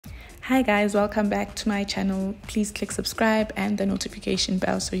Hi guys, welcome back to my channel. Please click subscribe and the notification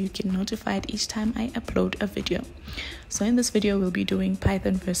bell so you get notified each time I upload a video. So in this video we'll be doing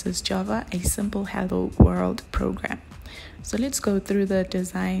Python versus Java, a simple hello world program. So let's go through the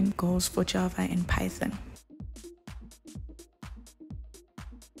design goals for Java and Python.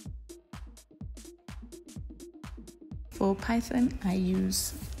 For Python, I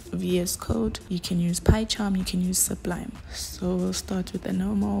use VS Code. You can use PyCharm, you can use Sublime. So we'll start with a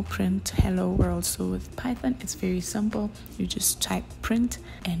normal print hello world. So with Python, it's very simple. You just type print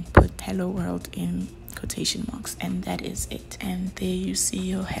and put hello world in quotation marks, and that is it. And there you see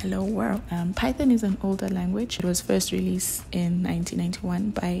your hello world. Python is an older language. It was first released in 1991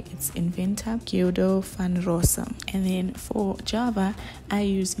 by its inventor Guido van Rossum. And then for Java, I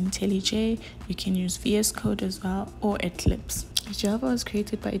use IntelliJ. You can use VS Code as well, or Eclipse. Java was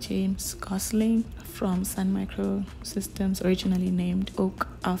created by James Gosling from Sun Microsystems, originally named Oak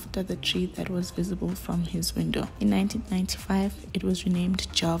after the tree that was visible from his window. In 1995, it was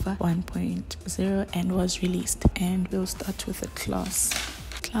renamed Java 1.0 and was released. And we'll start with a class.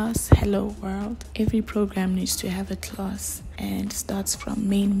 Class hello world. Every program needs to have a class and starts from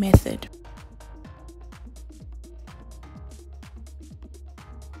main method.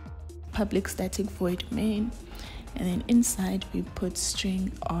 Public static void main. And then inside we put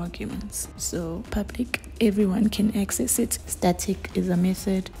string arguments. So public, everyone can access it. Static is a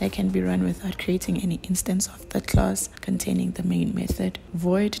method that can be run without creating any instance of the class containing the main method.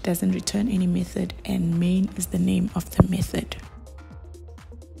 Void doesn't return any method, and main is the name of the method.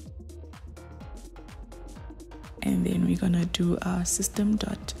 And then we're gonna do our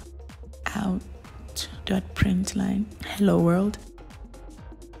system.out.println hello world.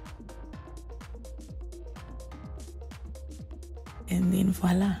 And then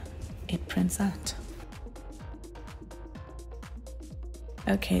voila, it prints out.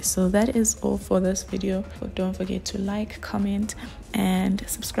 Okay, so that is all for this video. Don't forget to like, comment, and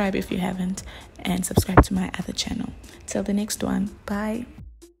subscribe if you haven't, and subscribe to my other channel. Till the next one, bye.